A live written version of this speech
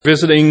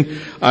Visiting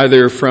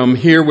either from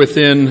here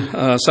within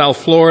South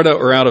Florida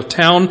or out of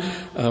town,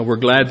 we're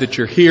glad that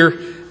you're here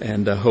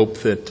and hope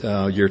that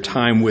your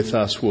time with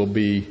us will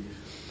be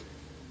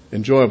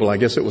enjoyable. I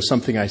guess it was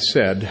something I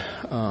said.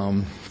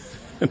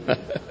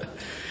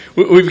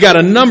 We've got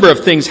a number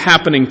of things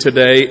happening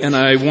today, and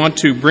I want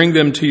to bring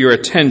them to your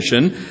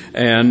attention,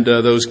 and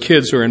those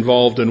kids are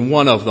involved in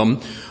one of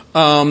them.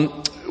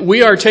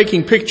 We are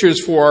taking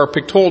pictures for our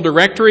pictorial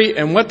directory,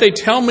 and what they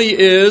tell me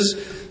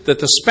is that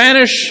the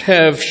Spanish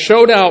have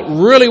showed out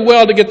really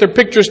well to get their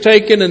pictures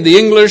taken, and the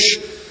English,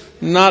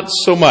 not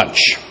so much.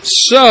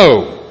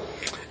 So,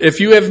 if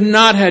you have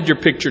not had your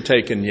picture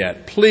taken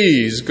yet,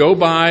 please go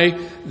by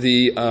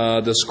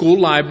the school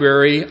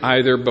library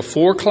either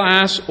before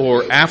class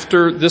or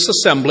after this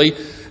assembly,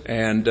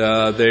 and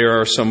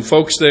there are some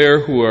folks there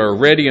who are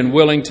ready and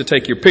willing to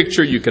take your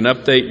picture. You can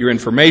update your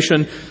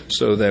information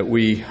so that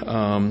we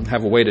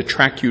have a way to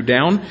track you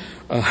down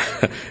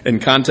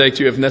and contact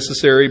you if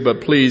necessary,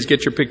 but please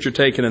get your picture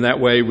taken, and that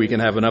way we can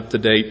have an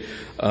up-to-date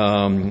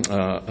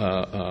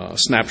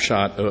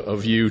snapshot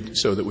of you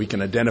so that we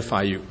can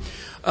identify you.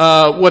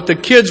 What the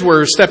kids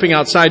were stepping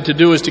outside to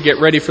do is to get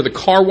ready for the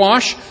car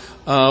wash.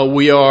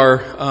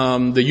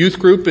 The youth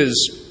group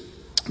is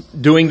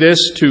doing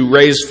this to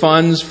raise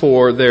funds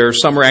for their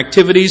summer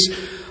activities.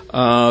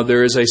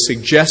 There is a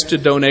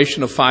suggested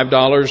donation of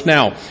 $5.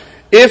 Now,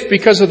 if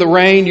because of the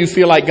rain you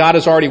feel like God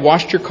has already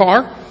washed your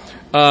car,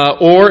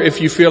 or if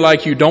you feel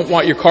like you don't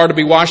want your car to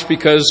be washed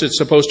because it's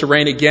supposed to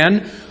rain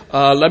again,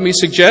 let me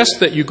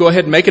suggest that you go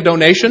ahead and make a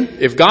donation.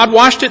 If God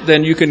washed it,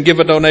 then you can give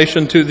a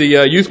donation to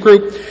the youth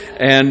group,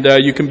 and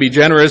you can be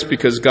generous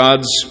because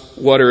God's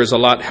water is a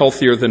lot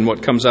healthier than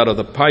what comes out of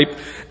the pipe,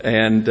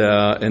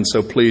 and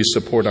so please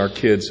support our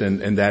kids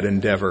in that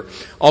endeavor.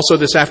 Also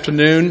this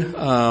afternoon,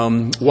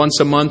 once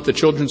a month, the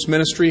Children's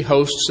Ministry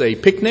hosts a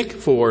picnic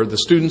for the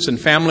students and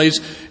families,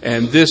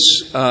 and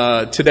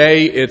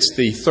today it's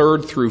the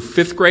 3rd through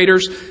 5th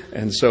graders,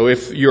 and so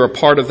if you're a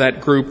part of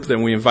that group,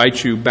 then we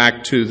invite you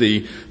back to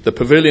the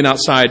pavilion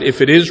outside. If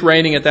it is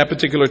raining at that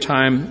particular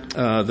time,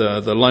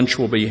 the lunch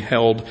will be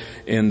held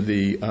in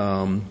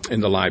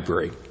the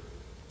library.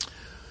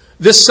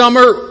 This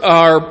summer,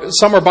 our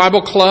Summer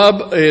Bible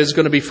Club is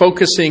going to be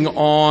focusing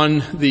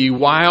on the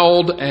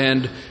wild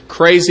and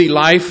crazy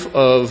life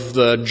of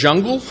the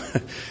jungle,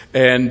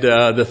 and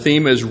the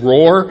theme is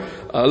roar.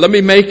 Let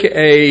me make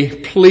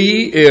a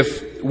plea.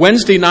 If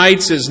Wednesday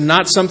nights is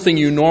not something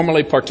you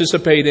normally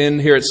participate in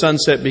here at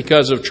Sunset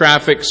because of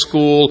traffic,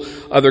 school,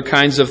 other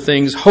kinds of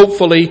things,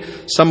 hopefully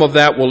some of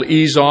that will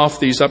ease off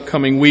these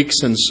upcoming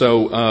weeks, and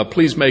so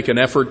please make an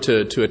effort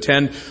to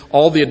attend.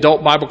 All the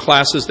adult Bible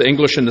classes, the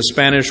English and the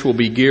Spanish, will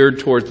be geared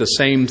toward the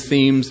same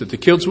themes that the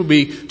kids will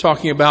be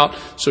talking about,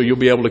 so you'll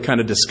be able to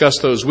kind of discuss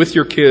those with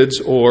your kids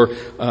or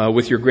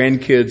with your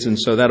grandkids, and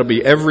so that'll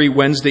be every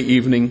Wednesday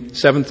evening,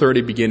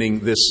 7:30, beginning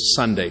this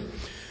Sunday.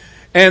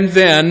 And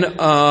then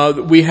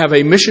we have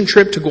a mission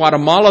trip to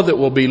Guatemala that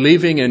will be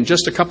leaving in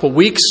just a couple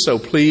weeks, so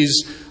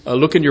please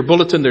look in your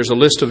bulletin. There's a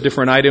list of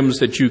different items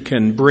that you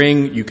can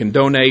bring, you can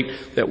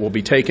donate, that will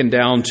be taken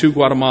down to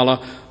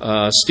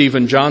Guatemala.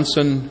 Stephen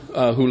Johnson,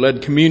 who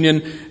led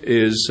communion,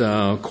 is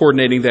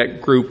coordinating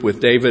that group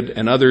with David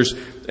and others,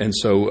 and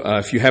so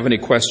if you have any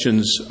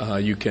questions,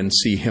 you can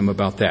see him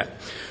about that.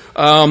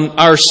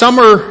 Our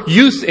summer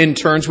youth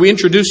interns, we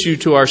introduced you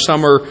to our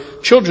summer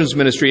children's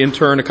ministry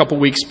intern a couple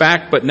weeks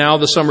back, but now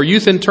the summer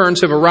youth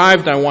interns have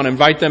arrived. I want to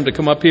invite them to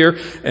come up here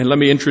and let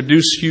me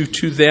introduce you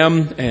to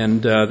them,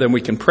 and then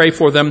we can pray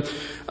for them.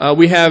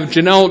 We have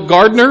Janelle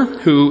Gardner,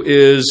 who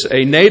is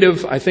a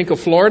native, I think, of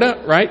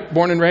Florida, right?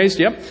 Born and raised,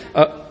 yep.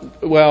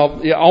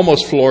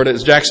 Almost Florida.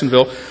 It's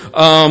Jacksonville.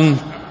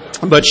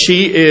 But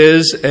she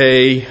is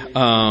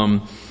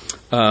going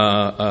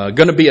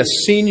to be a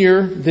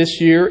senior this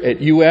year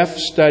at UF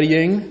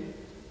studying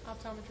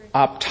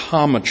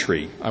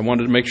optometry. I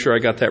wanted to make sure I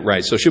got that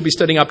right. So she'll be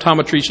studying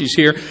optometry. She's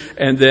here.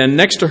 And then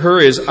next to her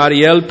is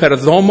Ariel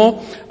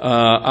Perdomo.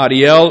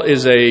 Ariel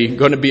is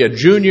going to be a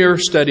junior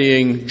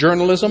studying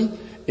journalism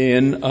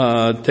in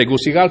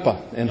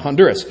Tegucigalpa in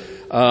Honduras.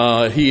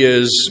 He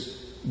is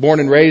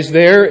born and raised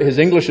there. His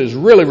English is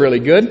really, really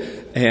good.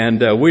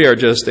 And we are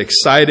just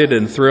excited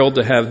and thrilled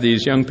to have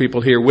these young people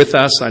here with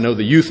us. I know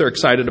the youth are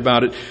excited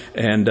about it,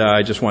 and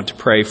I just want to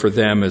pray for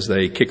them as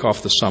they kick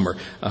off the summer.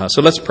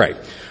 So let's pray.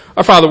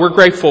 Our Father, we're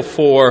grateful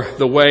for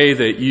the way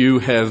that you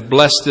have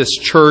blessed this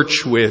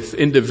church with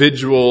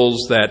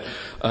individuals that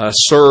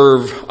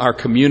serve our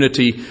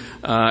community.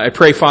 I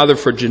pray, Father,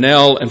 for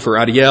Janelle and for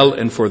Ariel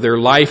and for their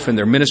life and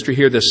their ministry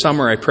here this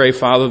summer. I pray,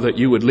 Father, that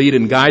you would lead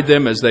and guide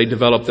them as they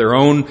develop their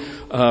own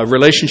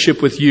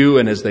relationship with you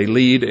and as they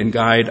lead and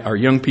guide our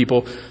young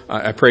people.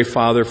 I pray,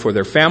 Father, for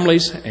their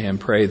families and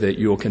pray that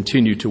you will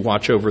continue to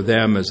watch over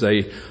them as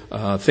they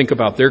think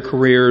about their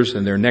careers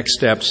and their next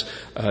steps.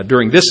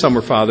 During this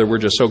summer, Father, we're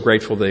just so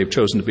grateful they've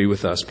chosen to be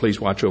with us. Please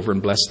watch over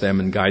and bless them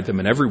and guide them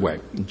in every way.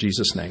 In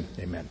Jesus' name,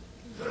 amen.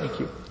 Thank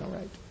you. All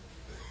right.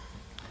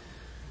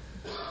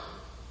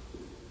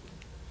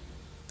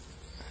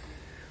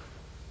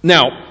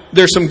 Now,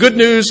 there's some good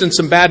news and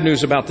some bad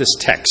news about this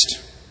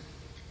text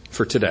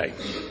for today.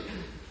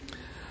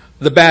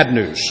 The bad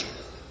news.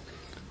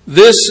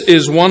 This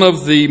is one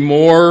of the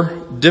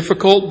more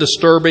difficult,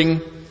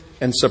 disturbing,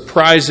 and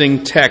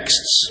surprising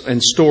texts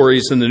and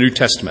stories in the New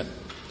Testament.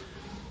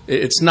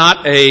 It's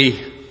not a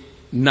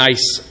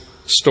nice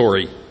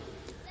story.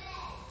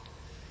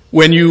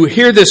 When you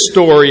hear this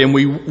story and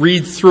we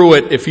read through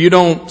it, if you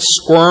don't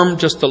squirm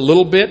just a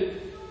little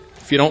bit,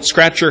 if you don't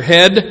scratch your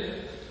head,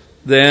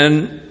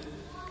 then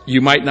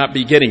you might not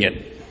be getting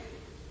it.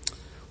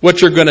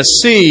 What you're going to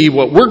see,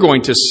 what we're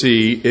going to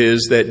see,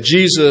 is that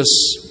Jesus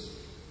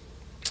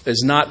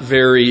is not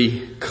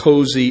very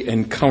cozy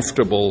and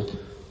comfortable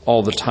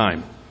all the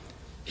time.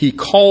 He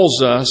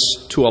calls us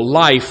to a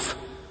life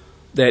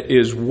that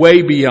is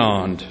way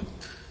beyond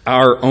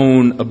our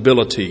own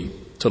ability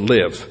to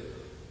live.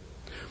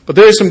 But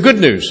there is some good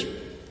news.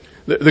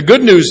 The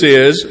good news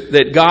is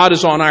that God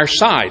is on our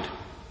side.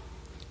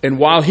 And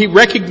while He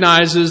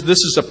recognizes this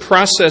is a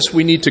process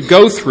we need to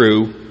go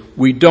through,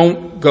 we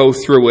don't go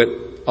through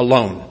it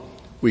alone.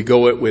 We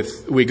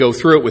go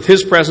through it with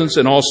His presence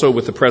and also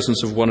with the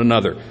presence of one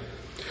another.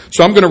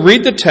 So I'm going to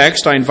read the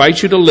text. I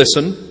invite you to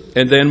listen,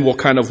 and then we'll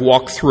kind of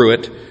walk through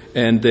it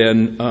and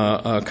then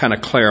kind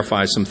of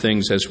clarify some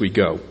things as we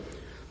go.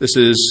 This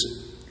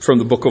is from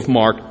the book of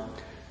Mark.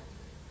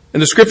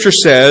 And the scripture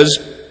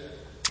says,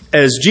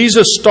 as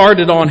Jesus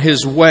started on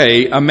His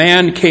way, a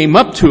man came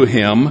up to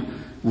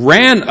Him,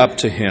 ran up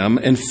to Him,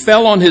 and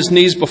fell on his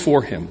knees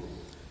before Him.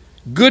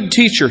 Good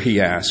teacher,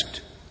 he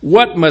asked,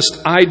 what must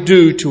I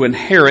do to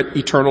inherit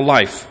eternal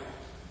life?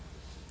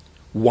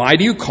 Why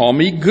do you call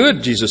me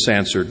good? Jesus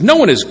answered. No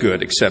one is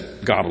good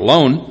except God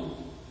alone.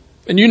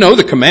 And you know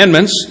the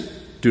commandments.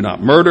 Do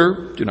not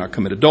murder, do not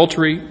commit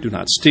adultery, do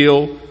not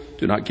steal,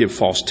 do not give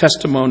false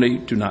testimony,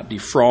 do not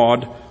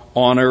defraud,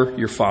 honor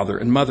your father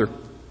and mother.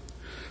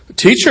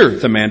 Teacher,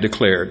 the man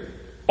declared,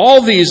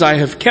 all these I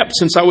have kept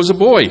since I was a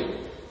boy.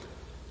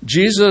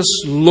 Jesus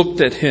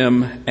looked at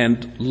him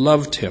and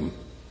loved him.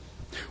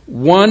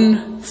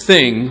 One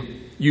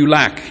thing you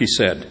lack, he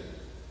said.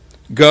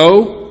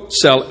 Go,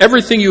 sell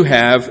everything you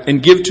have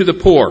and give to the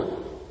poor,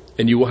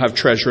 and you will have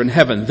treasure in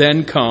heaven.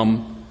 Then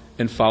come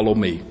and follow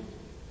me.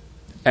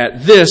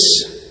 At this,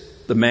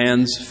 the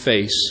man's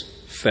face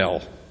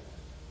fell.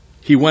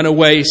 He went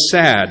away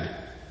sad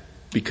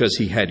because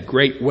he had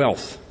great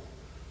wealth.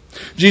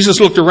 Jesus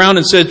looked around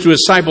and said to his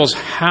disciples,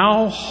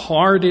 how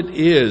hard it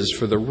is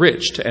for the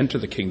rich to enter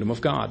the kingdom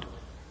of God.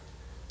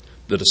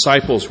 The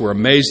disciples were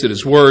amazed at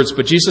his words,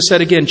 but Jesus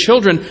said again,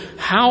 children,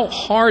 how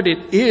hard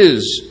it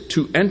is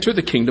to enter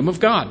the kingdom of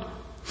God.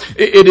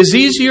 It is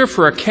easier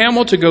for a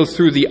camel to go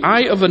through the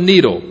eye of a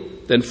needle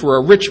than for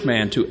a rich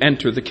man to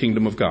enter the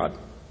kingdom of God.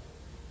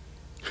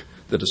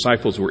 The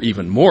disciples were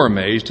even more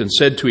amazed and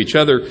said to each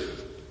other,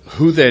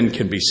 who then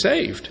can be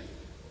saved?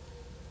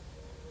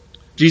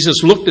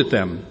 Jesus looked at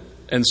them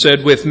and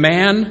said,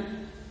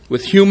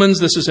 with humans,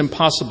 this is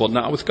impossible,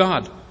 not with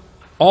God.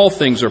 All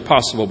things are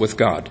possible with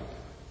God.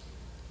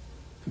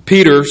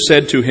 Peter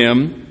said to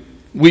him,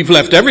 we've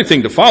left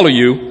everything to follow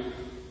you.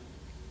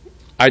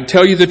 I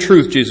tell you the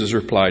truth, Jesus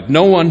replied.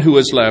 No one who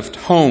has left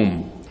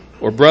home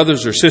or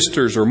brothers or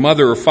sisters or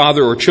mother or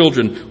father or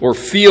children or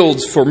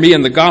fields for me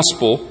and the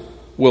gospel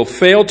will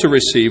fail to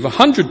receive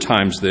 100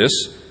 times this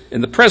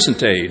in the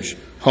present age,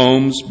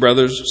 homes,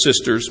 brothers,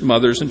 sisters,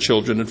 mothers, and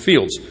children and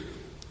fields,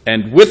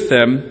 and with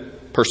them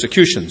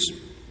persecutions,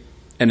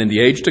 and in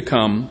the age to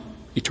come,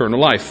 eternal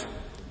life.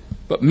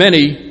 But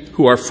many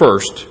who are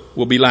first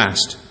will be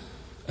last,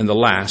 and the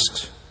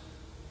last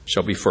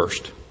shall be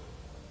first.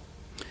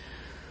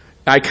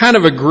 I kind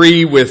of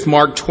agree with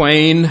Mark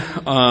Twain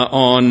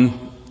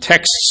on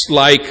texts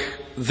like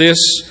this.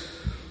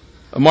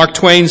 Mark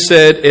Twain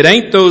said, it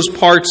ain't those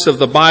parts of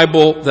the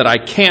Bible that I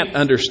can't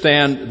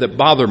understand that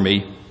bother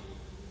me.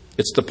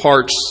 It's the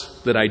parts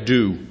that I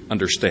do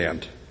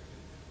understand.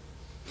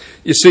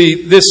 You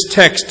see, this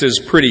text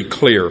is pretty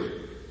clear.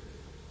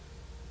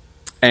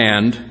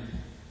 And,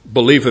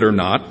 believe it or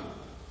not,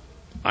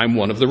 I'm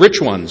one of the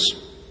rich ones.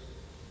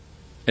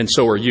 And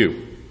so are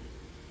you.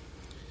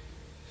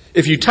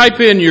 If you type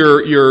in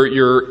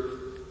your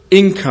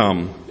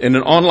income in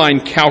an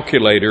online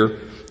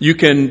calculator, you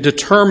can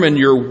determine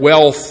your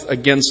wealth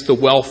against the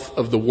wealth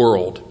of the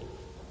world.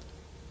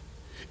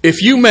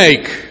 If you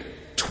make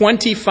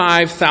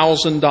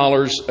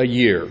 $25,000 a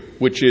year,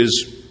 which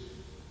is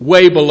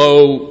way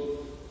below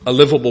a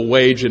livable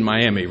wage in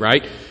Miami,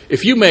 right?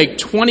 If you make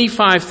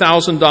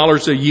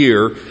 $25,000 a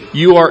year,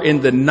 you are in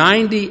the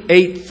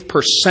 98th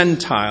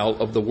percentile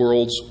of the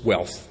world's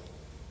wealth.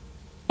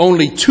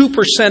 Only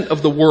 2%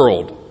 of the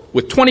world,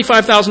 with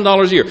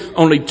 $25,000 a year,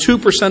 only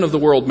 2% of the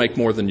world make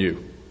more than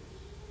you.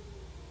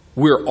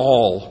 We're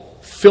all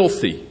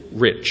filthy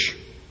rich.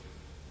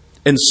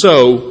 And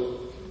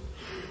so,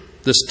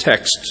 this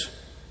text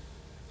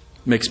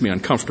makes me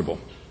uncomfortable.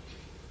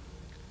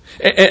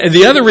 And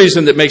the other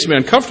reason that makes me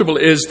uncomfortable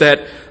is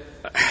that,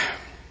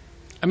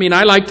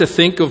 I like to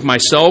think of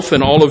myself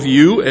and all of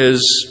you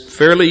as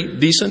fairly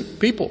decent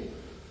people.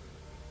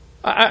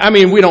 I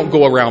mean, we don't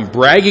go around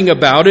bragging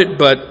about it,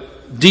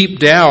 but deep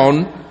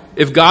down,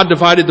 if God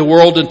divided the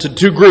world into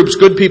two groups,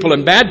 good people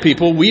and bad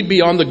people, we'd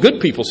be on the good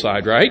people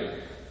side, right?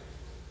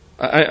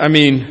 I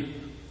mean,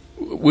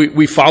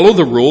 we follow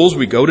the rules.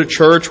 We go to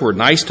church. We're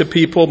nice to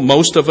people.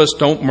 Most of us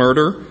don't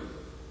murder.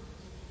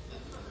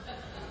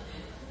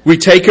 We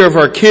take care of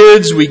our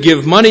kids. We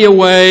give money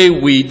away.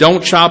 We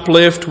don't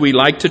shoplift. We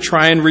like to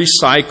try and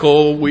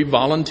recycle. We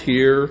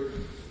volunteer.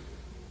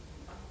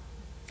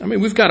 I mean,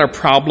 we've got our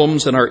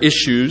problems and our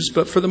issues,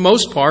 but for the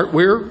most part,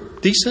 we're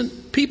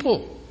decent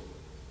people.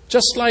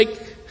 Just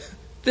like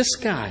this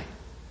guy.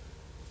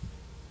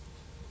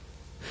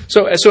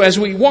 So as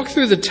we walk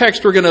through the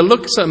text, we're going to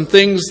look at some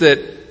things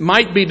that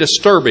might be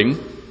disturbing,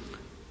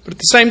 but at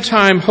the same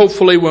time,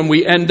 hopefully when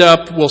we end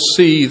up, we'll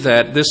see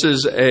that this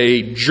is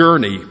a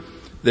journey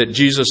that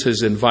Jesus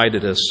has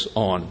invited us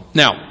on.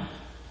 Now,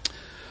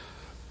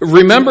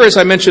 remember, as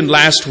I mentioned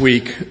last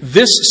week,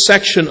 this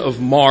section of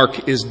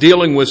Mark is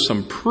dealing with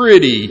some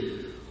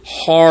pretty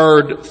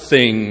hard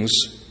things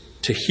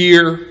to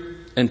hear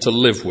and to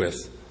live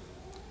with.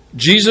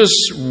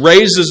 Jesus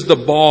raises the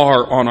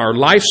bar on our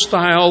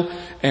lifestyle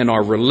and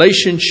our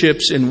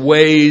relationships in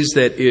ways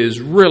that is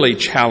really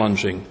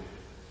challenging.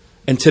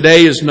 And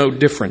today is no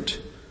different.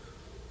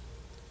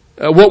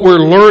 What we're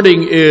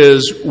learning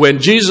is when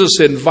Jesus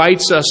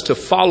invites us to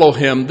follow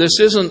him, this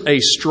isn't a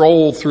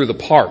stroll through the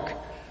park,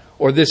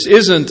 or this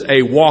isn't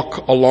a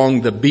walk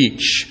along the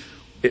beach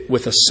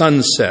with a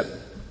sunset.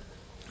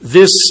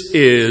 This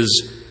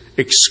is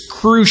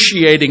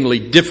excruciatingly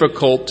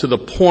difficult to the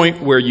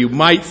point where you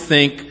might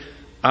think,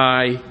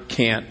 I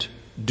can't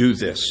do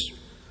this.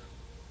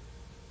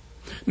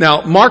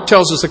 Now, Mark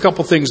tells us a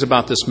couple things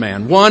about this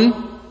man.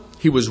 One,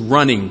 he was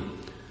running.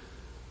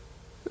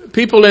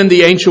 People in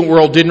the ancient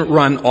world didn't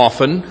run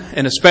often,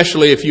 and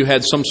especially if you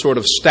had some sort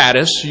of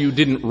status, you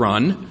didn't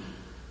run.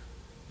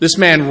 This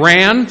man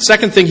ran.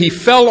 Second thing, he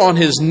fell on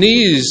his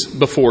knees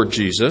before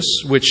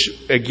Jesus, which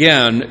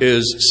again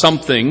is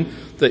something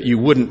that you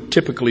wouldn't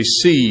typically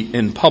see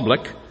in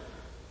public.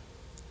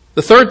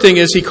 The third thing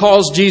is he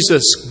calls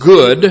Jesus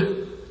good.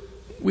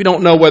 We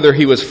don't know whether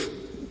he was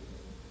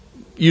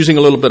using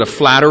a little bit of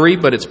flattery,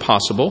 but it's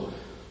possible.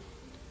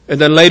 And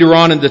then later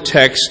on in the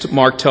text,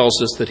 Mark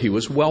tells us that he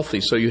was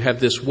wealthy. So you have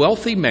this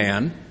wealthy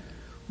man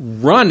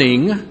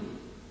running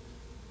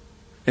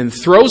and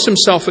throws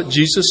himself at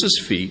Jesus'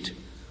 feet.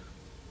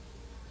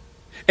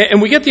 And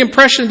we get the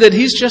impression that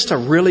he's just a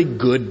really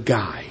good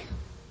guy.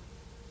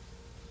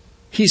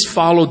 He's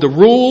followed the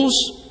rules.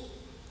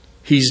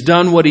 He's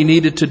done what he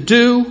needed to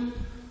do.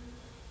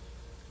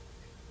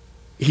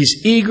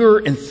 He's eager,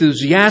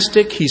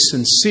 enthusiastic. He's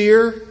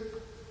sincere.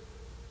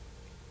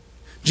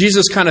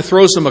 Jesus kind of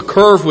throws him a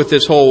curve with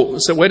this whole,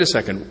 so wait a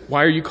second,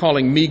 why are you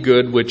calling me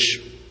good,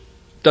 which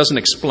doesn't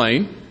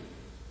explain.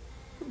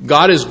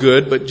 God is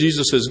good, but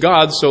Jesus is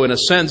God, so in a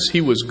sense,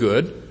 he was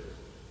good.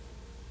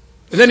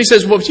 And then he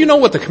says, well, you know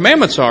what the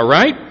commandments are,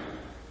 right?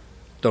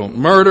 Don't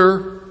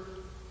murder,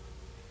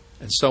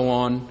 and so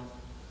on.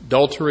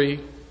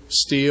 Adultery,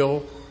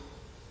 steal.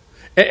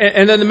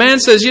 And then the man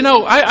says, you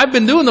know, I've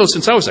been doing those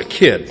since I was a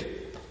kid.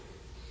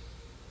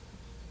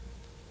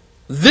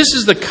 This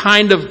is the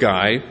kind of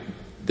guy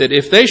that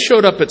if he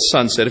showed up at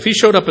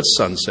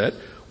sunset,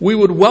 we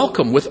would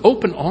welcome with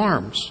open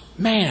arms.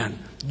 Man,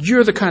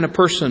 you're the kind of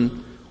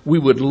person we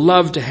would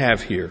love to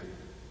have here.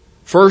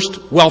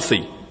 First,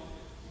 wealthy.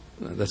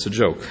 That's a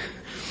joke.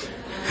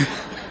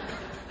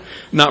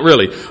 Not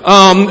really.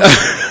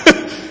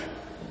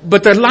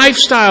 But their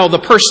lifestyle, the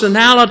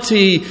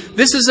personality,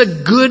 this is a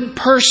good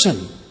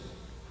person.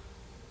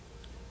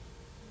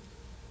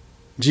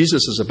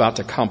 Jesus is about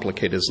to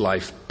complicate his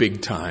life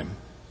big time.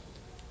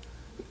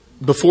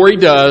 Before he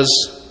does,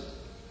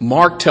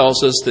 Mark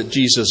tells us that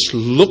Jesus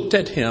looked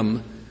at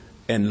him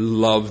and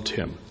loved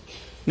him.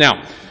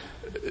 Now,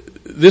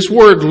 this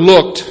word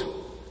looked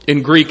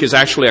in Greek is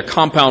actually a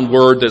compound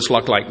word that's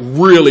like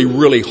really,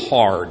 really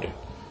hard.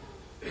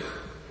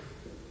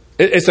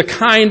 It's a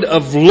kind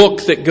of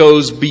look that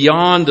goes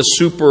beyond the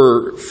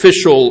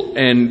superficial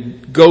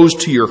and goes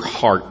to your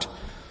heart.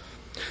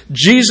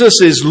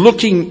 Jesus is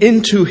looking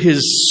into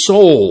his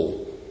soul.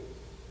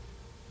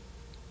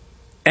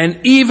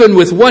 And even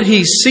with what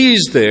he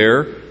sees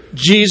there,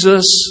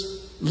 Jesus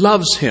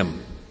loves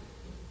him.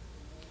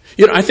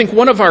 You know, I think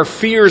one of our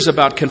fears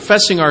about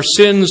confessing our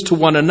sins to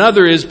one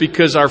another is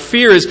because our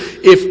fear is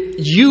if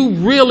you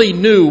really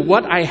knew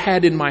what I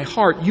had in my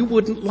heart, you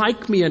wouldn't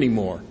like me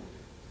anymore.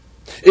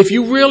 If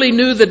you really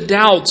knew the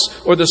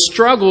doubts or the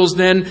struggles,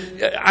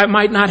 then I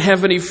might not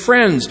have any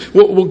friends.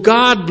 Well,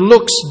 God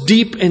looks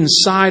deep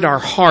inside our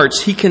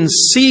hearts. He can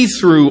see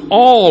through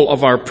all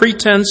of our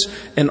pretense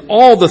and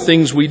all the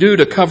things we do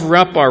to cover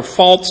up our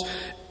faults,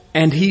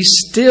 and he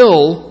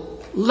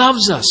still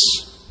loves us.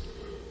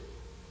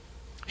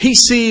 He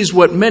sees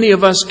what many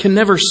of us can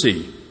never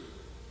see.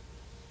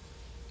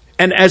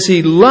 And as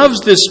he loves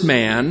this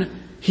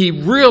man, he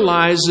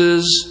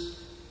realizes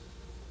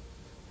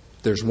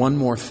there's one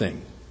more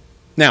thing.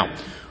 Now,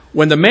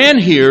 when the man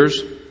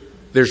hears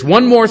there's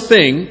one more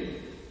thing,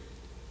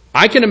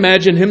 I can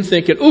imagine him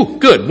thinking, ooh,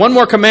 good, one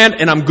more command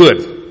and I'm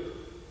good.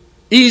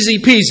 Easy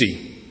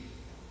peasy.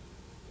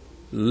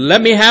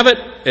 Let me have it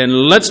and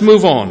let's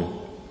move on.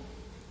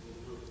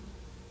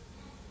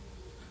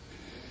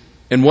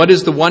 And what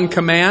is the one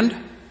command?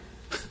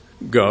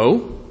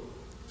 Go,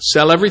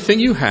 sell everything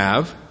you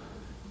have,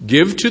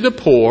 give to the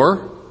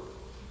poor,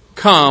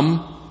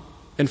 come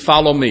and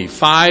follow me.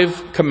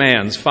 5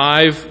 commands,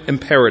 5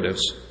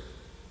 imperatives.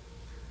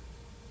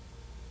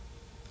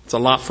 It's a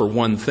lot for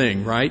one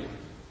thing, right?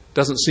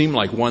 Doesn't seem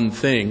like one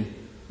thing.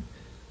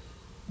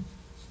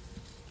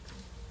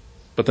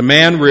 But the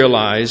man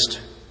realized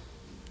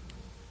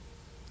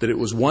that it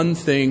was one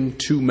thing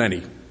too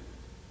many.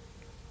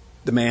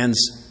 The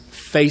man's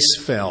face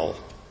fell,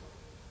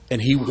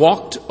 and he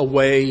walked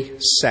away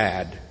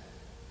sad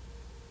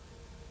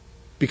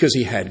because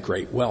he had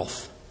great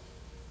wealth.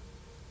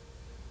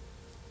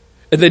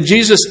 And then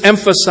Jesus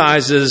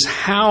emphasizes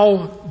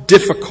how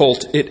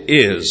difficult it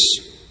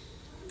is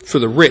for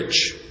the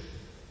rich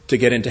to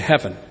get into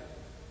heaven.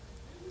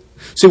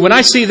 See, when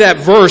I see that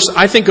verse,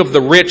 I think of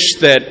the rich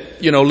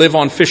that, live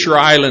on Fisher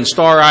Island,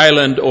 Star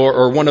Island,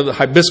 or one of the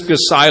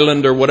Hibiscus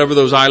Island, or whatever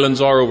those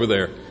islands are over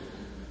there.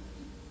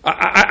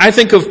 I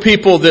think of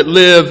people that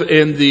live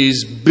in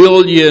these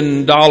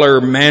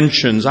billion-dollar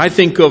mansions. I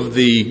think of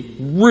the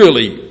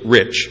really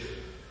rich.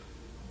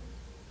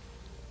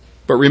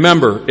 But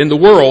remember, in the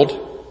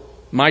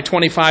world, my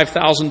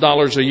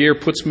 $25,000 a year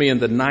puts me in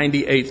the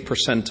 98th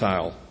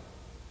percentile.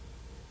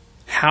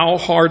 How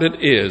hard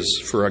it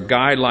is for a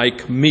guy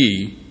like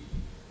me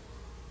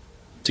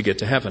to get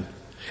to heaven.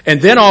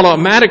 And then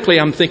automatically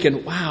I'm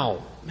thinking,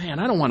 wow, man,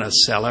 I don't want to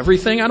sell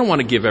everything. I don't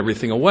want to give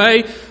everything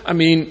away.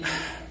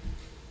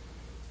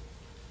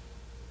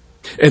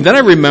 And then I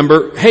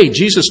remember, hey,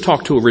 Jesus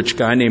talked to a rich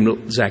guy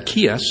named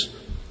Zacchaeus.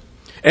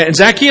 And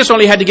Zacchaeus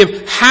only had to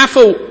give half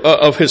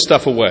of his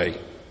stuff away.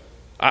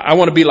 I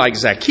want to be like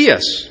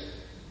Zacchaeus.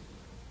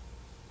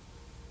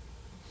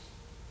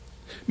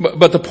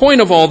 But the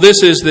point of all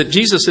this is that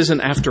Jesus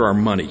isn't after our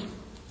money.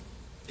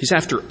 He's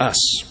after us.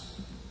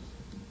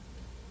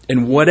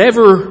 And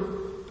whatever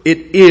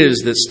it is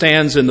that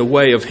stands in the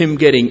way of him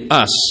getting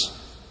us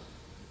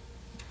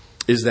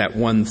is that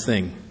one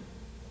thing.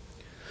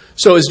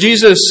 So as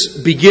Jesus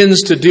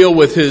begins to deal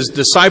with his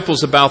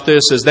disciples about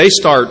this, as they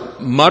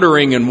start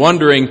muttering and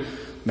wondering,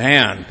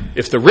 man,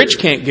 if the rich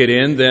can't get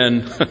in,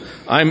 then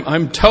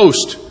I'm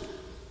toast.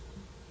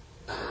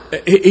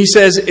 He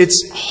says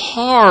it's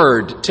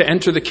hard to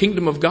enter the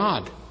kingdom of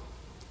God.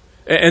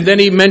 And then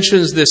he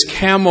mentions this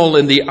camel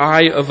in the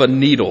eye of a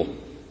needle,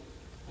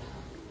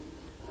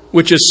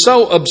 which is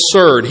so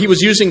absurd. He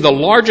was using the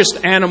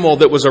largest animal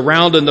that was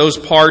around in those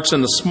parts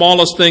and the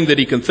smallest thing that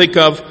he can think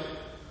of.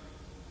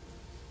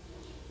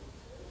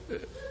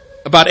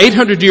 About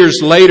 800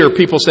 years later,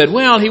 people said,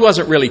 well, he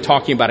wasn't really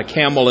talking about a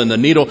camel and the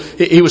needle.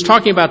 He was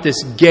talking about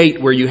this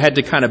gate where you had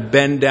to kind of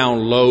bend down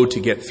low to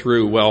get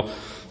through. Well,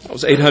 it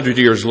was 800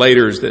 years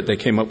later that they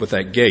came up with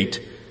that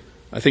gate.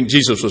 I think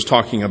Jesus was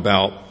talking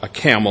about a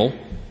camel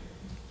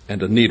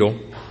and a needle.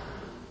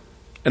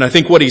 And I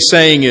think what he's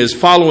saying is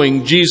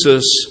following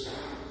Jesus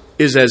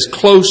is as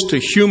close to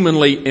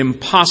humanly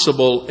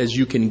impossible as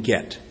you can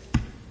get.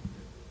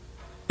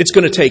 It's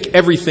going to take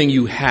everything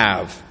you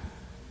have.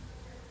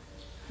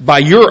 By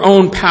your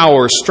own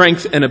power,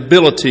 strength, and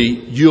ability,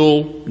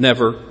 you'll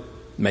never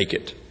make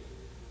it.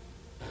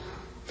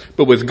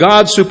 But with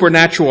God's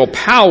supernatural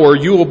power,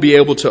 you will be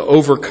able to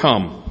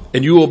overcome,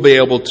 and you will be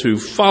able to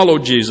follow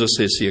Jesus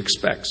as he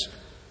expects.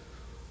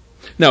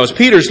 Now, as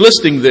Peter's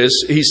listing this,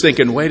 he's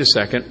thinking, wait a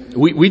second,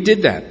 we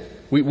did that.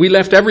 We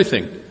left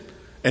everything.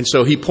 And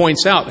so he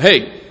points out,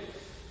 hey,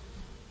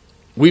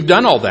 we've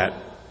done all that.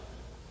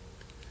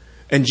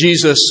 And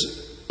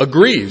Jesus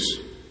agrees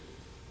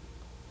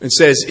and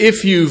says,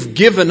 if you've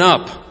given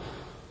up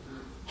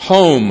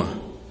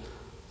home,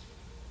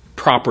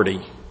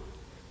 property,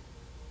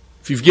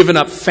 if you've given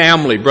up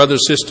family,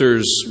 brothers,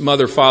 sisters,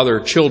 mother, father,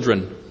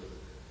 children,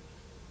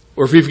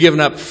 or if you've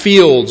given up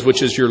fields,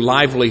 which is your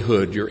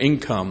livelihood, your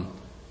income,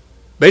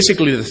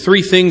 basically the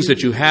 3 things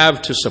that you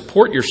have to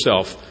support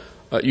yourself.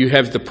 You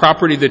have the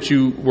property that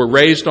you were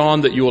raised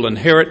on that you will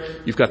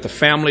inherit. You've got the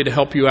family to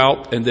help you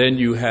out. And then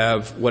you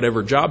have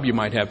whatever job you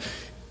might have.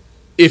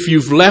 If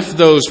you've left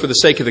those for the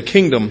sake of the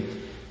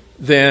kingdom,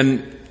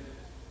 then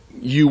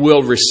you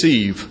will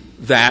receive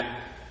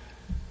that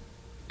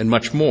and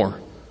much more.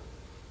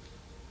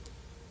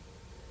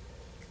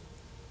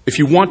 If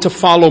you want to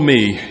follow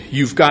me,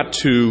 you've got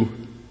to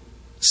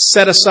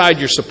set aside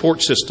your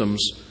support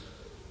systems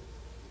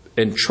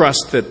and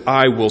trust that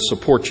I will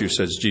support you,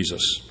 says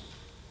Jesus.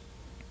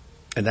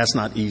 And that's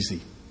not easy.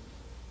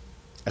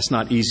 That's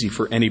not easy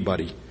for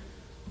anybody.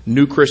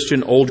 New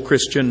Christian, old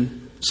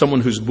Christian,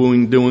 someone who's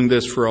been doing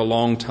this for a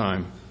long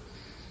time.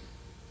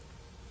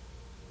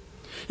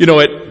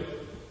 At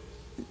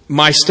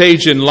my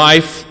stage in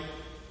life,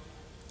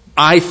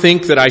 I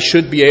think that I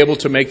should be able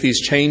to make these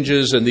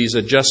changes and these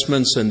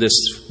adjustments and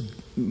this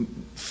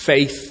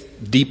faith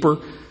deeper.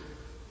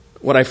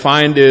 What I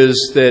find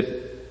is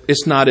that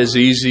it's not as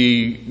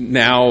easy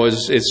now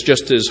as it's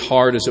just as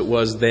hard as it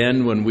was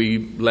then when we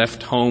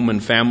left home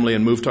and family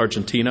and moved to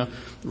Argentina,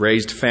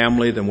 raised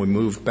family, then we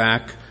moved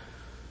back.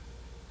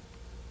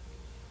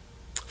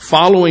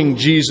 Following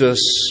Jesus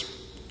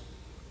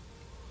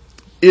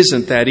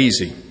isn't that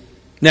easy.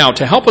 Now,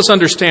 to help us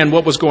understand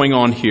what was going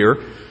on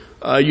here,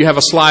 you have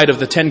a slide of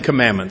the 10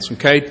 Commandments,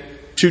 okay?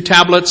 2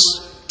 tablets.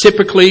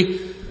 Typically,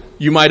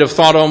 you might have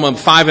thought of them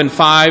 5 and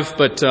 5,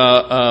 but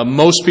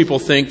most people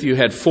think you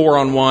had 4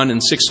 on one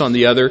and 6 on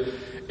the other.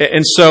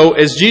 And so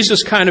as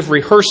Jesus kind of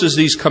rehearses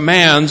these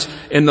commands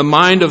in the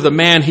mind of the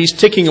man, he's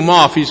ticking them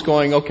off. He's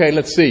going, okay,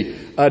 let's see.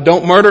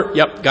 Don't murder.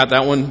 Yep, got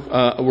that one.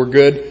 We're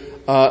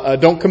good.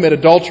 Don't commit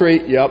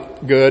adultery.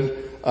 Yep,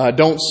 good.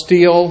 Don't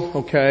steal.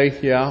 Okay,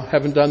 yeah,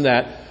 haven't done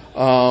that.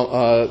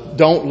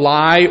 Don't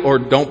lie or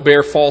don't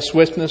bear false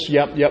witness.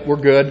 Yep, we're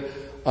good.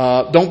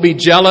 Don't be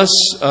jealous.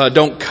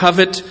 Don't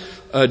covet.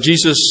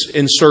 Jesus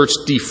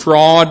inserts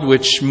defraud,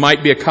 which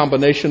might be a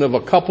combination of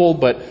a couple,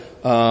 but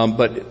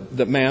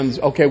the man's,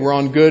 okay, we're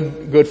on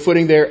good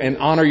footing there, and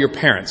honor your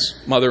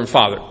parents, mother and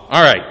father. All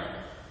right.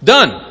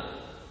 Done.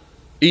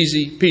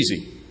 Easy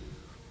peasy.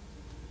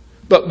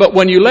 But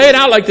when you lay it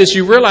out like this,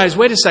 you realize,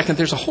 wait a second,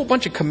 there's a whole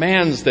bunch of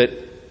commands that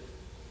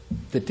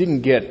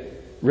didn't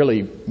get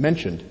really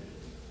mentioned.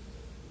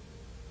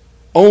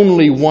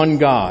 Only one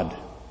God.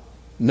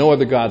 No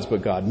other gods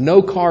but God.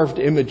 No carved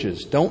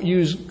images. Don't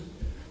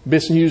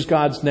misuse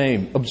God's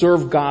name.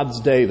 Observe God's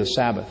day, the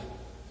Sabbath.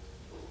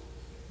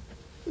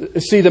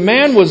 See, the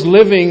man was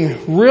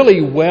living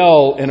really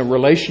well in a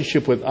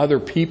relationship with other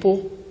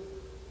people,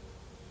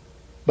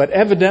 but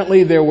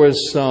evidently there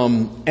was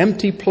some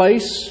empty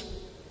place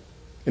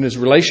in his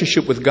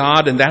relationship with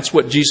God, and that's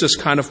what Jesus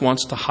kind of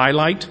wants to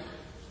highlight.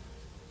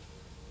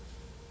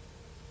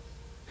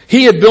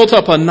 He had built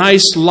up a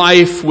nice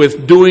life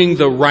with doing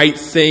the right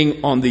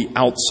thing on the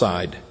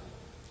outside.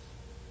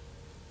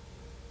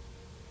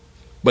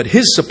 But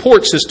his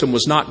support system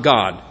was not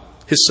God.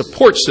 His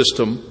support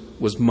system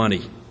was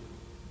money,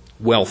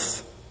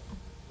 wealth,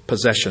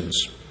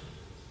 possessions.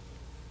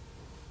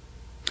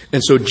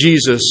 And so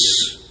Jesus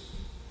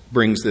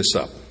brings this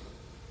up.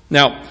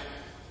 Now,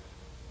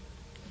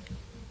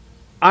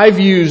 I've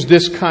used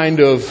this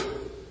kind of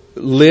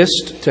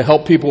list to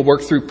help people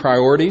work through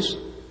priorities.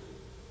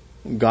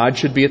 God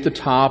should be at the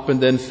top,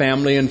 and then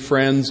family and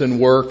friends and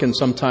work, and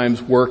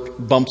sometimes work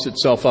bumps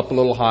itself up a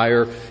little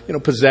higher.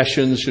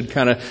 Possessions should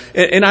kind of...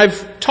 And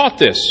I've taught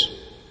this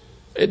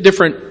at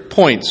different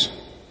points.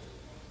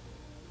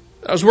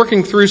 I was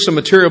working through some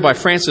material by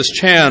Francis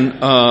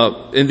Chan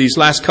in these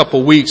last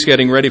couple weeks,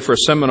 getting ready for a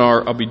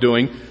seminar I'll be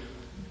doing.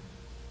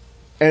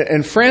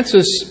 And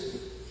Francis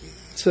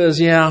says,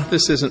 yeah,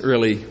 this isn't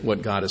really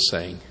what God is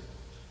saying.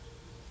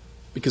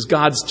 Because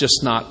God's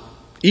just not...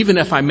 Even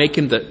if I make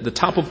him the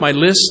top of my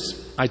list,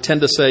 I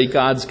tend to say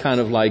God's kind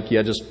of like,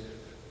 just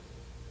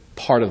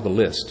part of the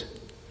list.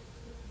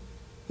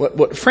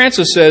 What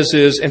Francis says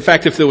is, in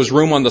fact, if there was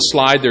room on the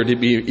slide, there'd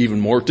be even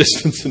more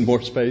distance and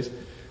more space.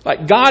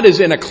 Like God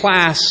is in a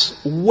class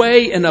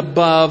way and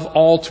above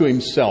all to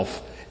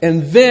himself.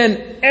 And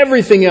then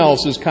everything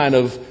else is kind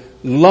of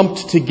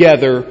lumped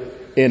together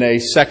in a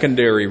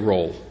secondary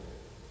role.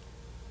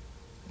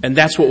 And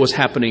that's what was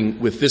happening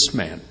with this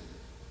man.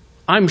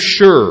 I'm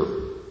sure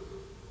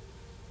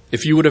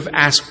if you would have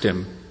asked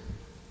him,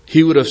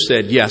 he would have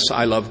said, yes,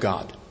 I love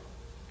God.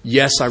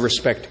 Yes, I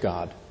respect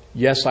God.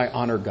 Yes, I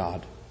honor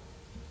God.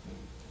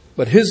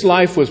 But his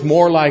life was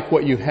more like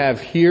what you have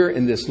here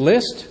in this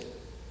list,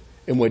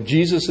 and what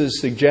Jesus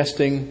is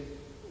suggesting,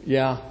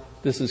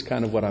 this is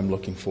kind of what I'm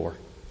looking for.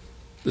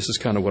 This is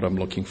kind of what I'm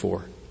looking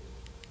for.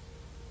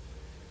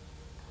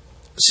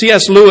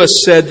 C.S.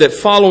 Lewis said that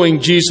following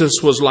Jesus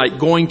was like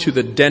going to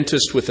the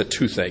dentist with a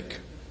toothache.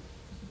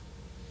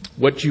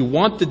 What you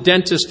want the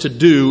dentist to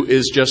do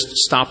is just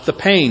stop the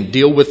pain,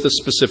 deal with the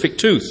specific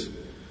tooth.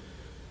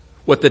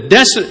 What the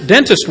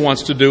dentist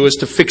wants to do is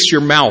to fix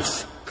your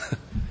mouth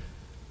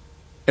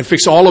and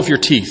fix all of your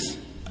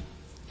teeth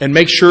and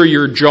make sure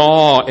your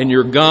jaw and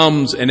your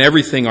gums and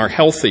everything are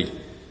healthy.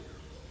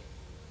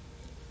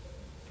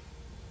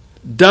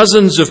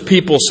 Dozens of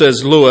people,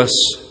 says Lewis,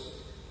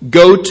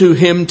 go to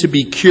him to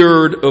be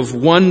cured of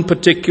one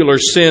particular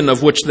sin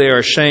of which they are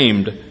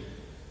ashamed,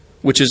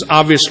 which is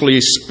obviously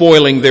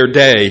spoiling their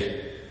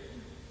day.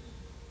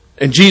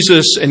 And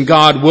Jesus and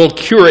God will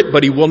cure it,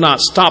 but he will not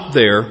stop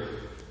there.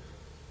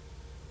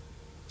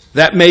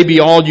 That may be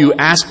all you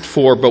asked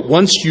for, but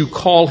once you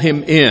call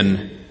him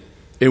in,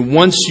 and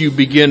once you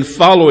begin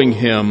following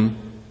him,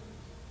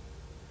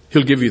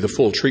 he'll give you the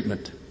full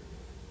treatment.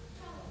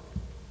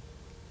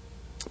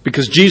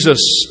 Because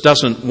Jesus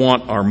doesn't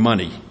want our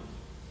money.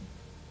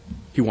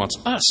 He wants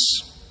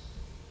us.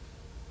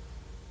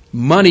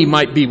 Money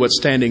might be what's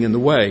standing in the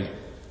way.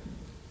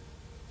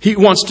 He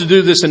wants to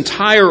do this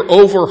entire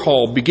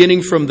overhaul,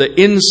 beginning from the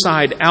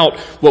inside out.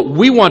 What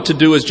we want to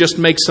do is just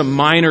make some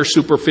minor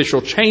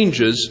superficial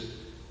changes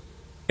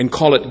and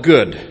call it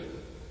good.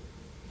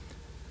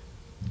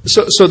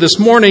 So this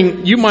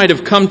morning, you might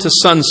have come to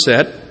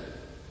Sunset,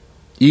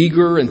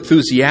 eager,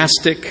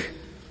 enthusiastic,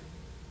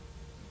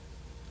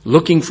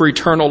 looking for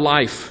eternal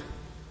life.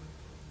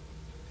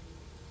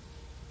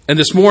 And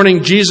this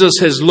morning, Jesus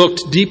has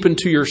looked deep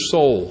into your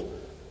soul,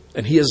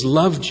 and He has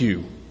loved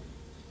you.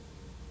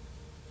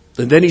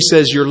 And then He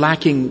says, you're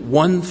lacking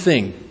one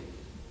thing.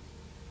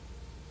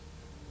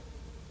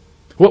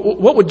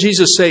 What would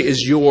Jesus say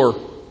is your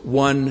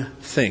one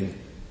thing?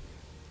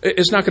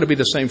 It's not going to be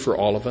the same for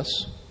all of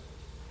us.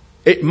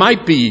 It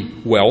might be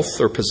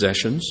wealth or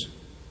possessions.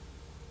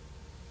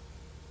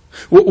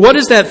 What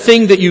is that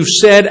thing that you've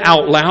said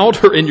out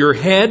loud or in your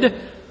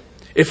head?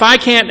 If I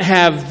can't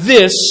have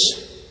this,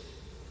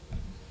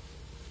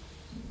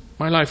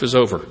 my life is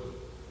over.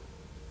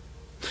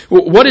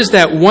 What is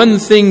that one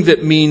thing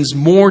that means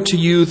more to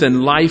you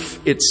than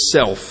life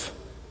itself?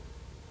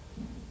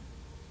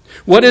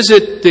 What is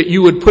it that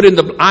you would put in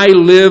the I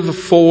live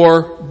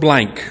for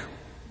blank?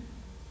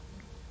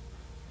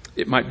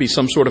 It might be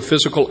some sort of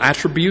physical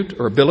attribute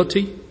or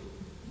ability. It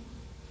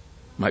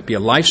might be a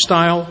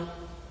lifestyle.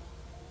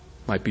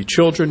 It might be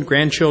children,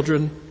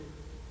 grandchildren.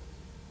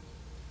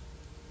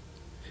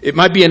 It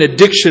might be an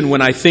addiction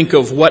when I think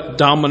of what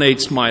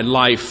dominates my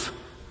life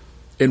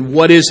and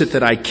what is it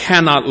that I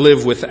cannot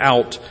live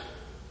without.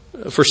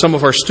 For some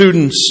of our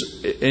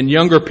students and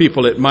younger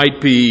people, it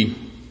might be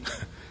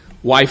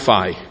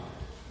Wi-Fi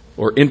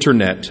or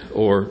internet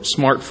or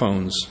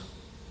smartphones.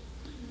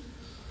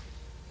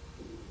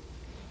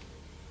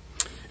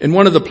 In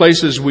one of the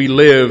places we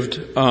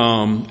lived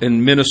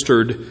and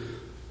ministered,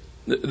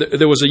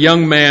 there was a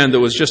young man that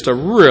was just a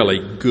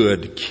really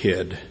good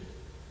kid.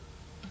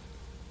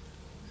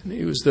 And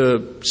he was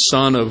the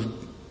son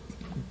of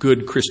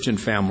good Christian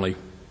family.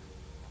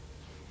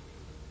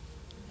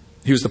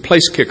 He was the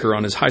place kicker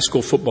on his high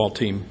school football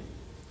team.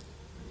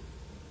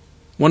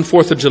 One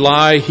 4th of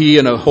July, he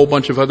and a whole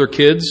bunch of other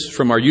kids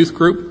from our youth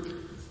group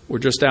were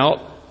just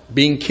out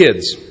being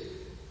kids,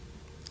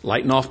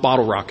 lighting off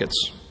bottle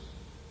rockets.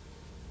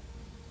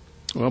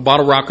 Well,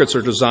 bottle rockets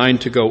are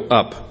designed to go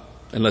up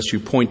unless you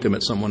point them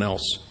at someone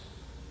else.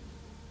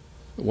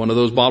 One of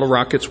those bottle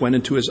rockets went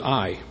into his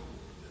eye.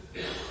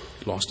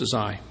 He lost his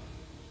eye.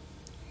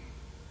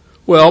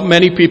 Well,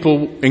 many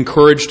people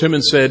encouraged him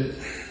and said,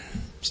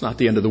 it's not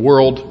the end of the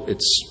world.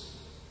 It's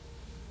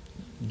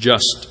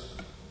just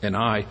an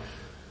eye.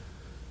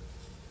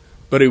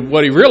 But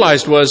what he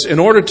realized was, in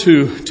order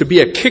to be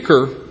a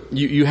kicker,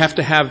 you have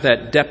to have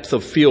that depth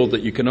of field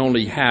that you can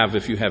only have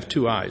if you have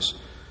two eyes.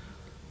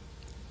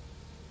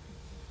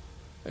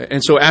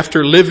 And so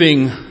after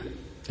living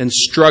and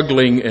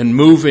struggling and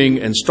moving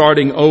and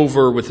starting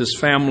over with his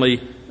family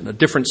in a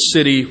different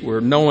city where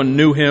no one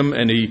knew him,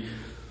 and he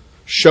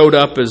showed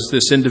up as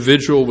this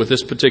individual with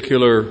this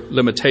particular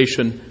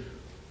limitation,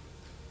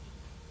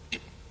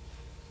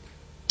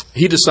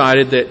 he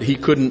decided that he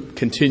couldn't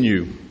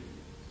continue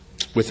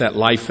with that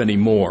life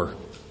anymore,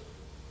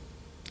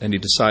 and he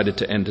decided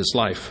to end his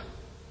life.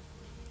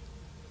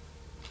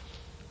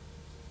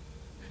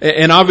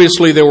 And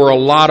obviously there were a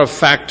lot of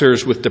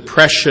factors with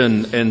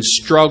depression and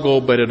struggle,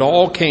 but it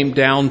all came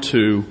down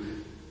to,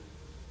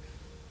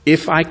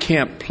 if I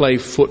can't play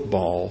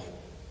football,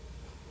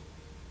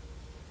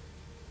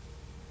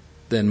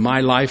 then my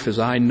life as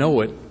I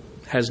know it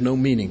has no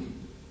meaning.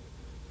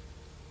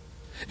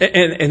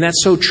 And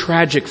that's so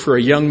tragic for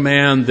a young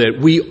man that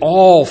we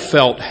all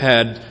felt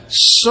had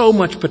so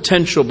much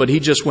potential, but he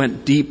just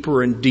went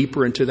deeper and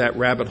deeper into that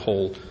rabbit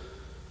hole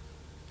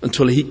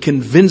until he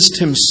convinced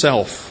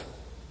himself,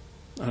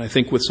 and I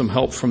think with some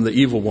help from the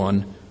evil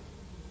one,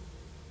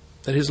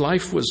 that his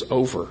life was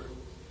over.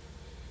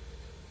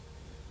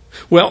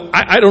 Well,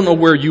 I don't know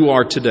where you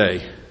are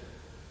today,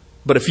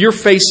 but if you're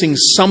facing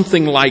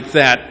something like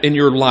that in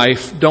your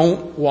life,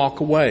 don't walk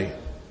away.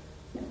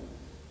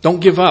 Don't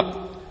give up.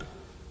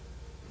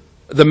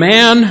 The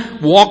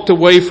man walked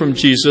away from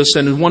Jesus,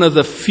 and in one of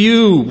the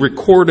few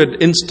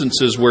recorded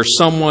instances where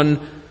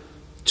someone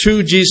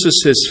to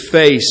Jesus'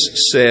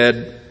 face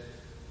said,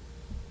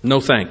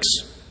 no thanks.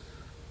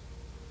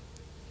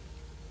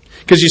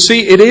 Because you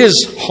see, it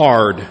is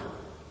hard.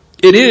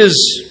 It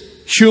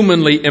is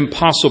humanly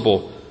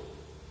impossible.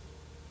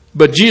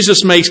 But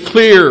Jesus makes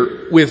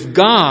clear, with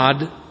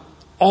God,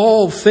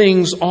 all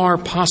things are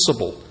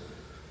possible.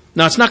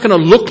 Now, it's not going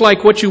to look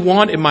like what you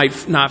want. It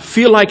might not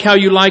feel like how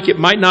you like. It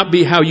might not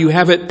be how you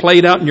have it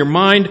played out in your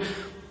mind.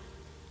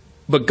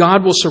 But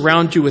God will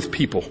surround you with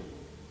people.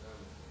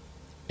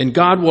 And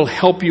God will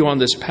help you on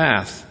this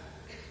path.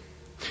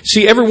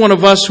 See, every one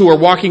of us who are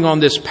walking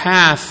on this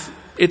path,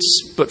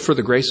 it's but for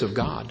the grace of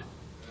God.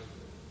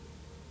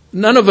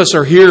 None of us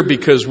are here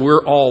because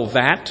we're all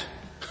that.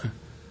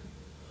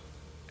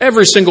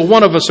 Every single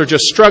one of us are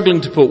just struggling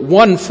to put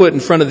one foot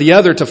in front of the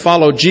other to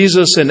follow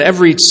Jesus. And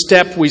every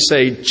step we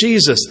say,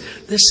 Jesus,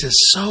 this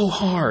is so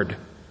hard.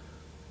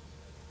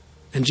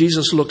 And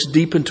Jesus looks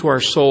deep into our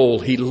soul.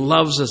 He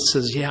loves us,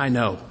 says, yeah, I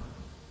know.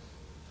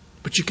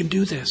 But you can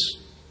do this.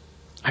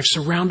 I've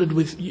surrounded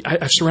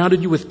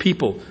you with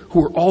people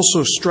who are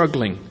also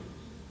struggling.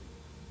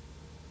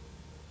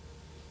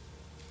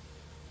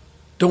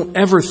 Don't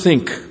ever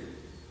think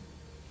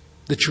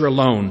that you're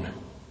alone.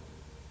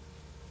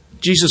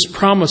 Jesus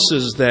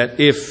promises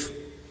that if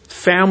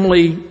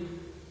family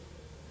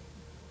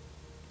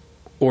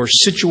or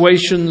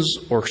situations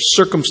or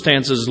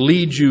circumstances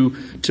lead you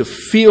to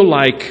feel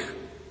like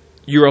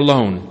you're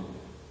alone.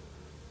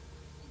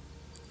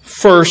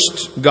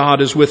 First,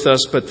 God is with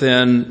us, but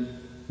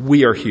then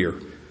we are here.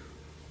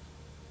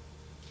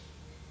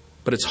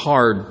 But it's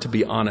hard to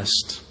be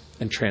honest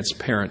and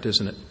transparent,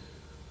 isn't it?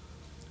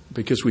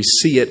 Because we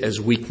see it as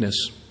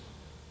weakness.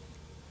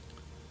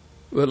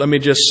 But let me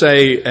just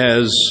say,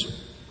 as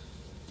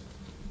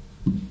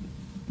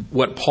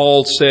what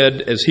Paul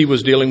said as he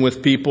was dealing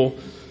with people,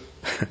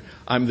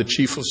 I'm the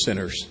chief of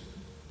sinners.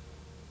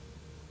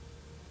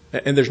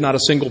 And there's not a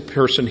single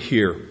person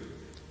here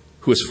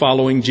who is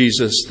following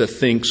Jesus that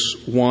thinks,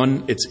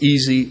 one, it's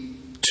easy,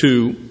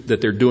 two,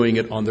 that they're doing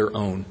it on their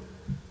own.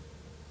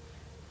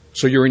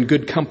 So you're in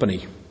good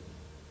company.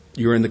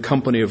 You're in the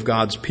company of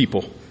God's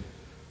people.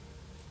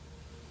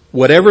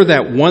 Whatever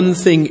that one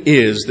thing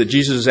is that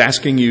Jesus is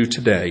asking you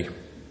today,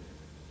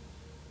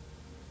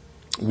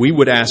 we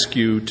would ask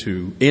you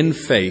to, in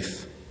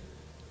faith,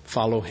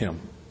 follow Him.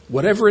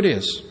 Whatever it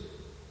is,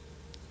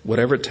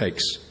 whatever it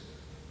takes.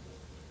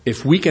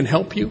 If we can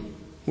help you,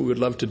 we would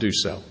love to do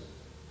so.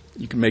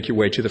 You can make your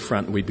way to the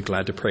front and we'd be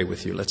glad to pray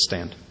with you. Let's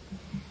stand.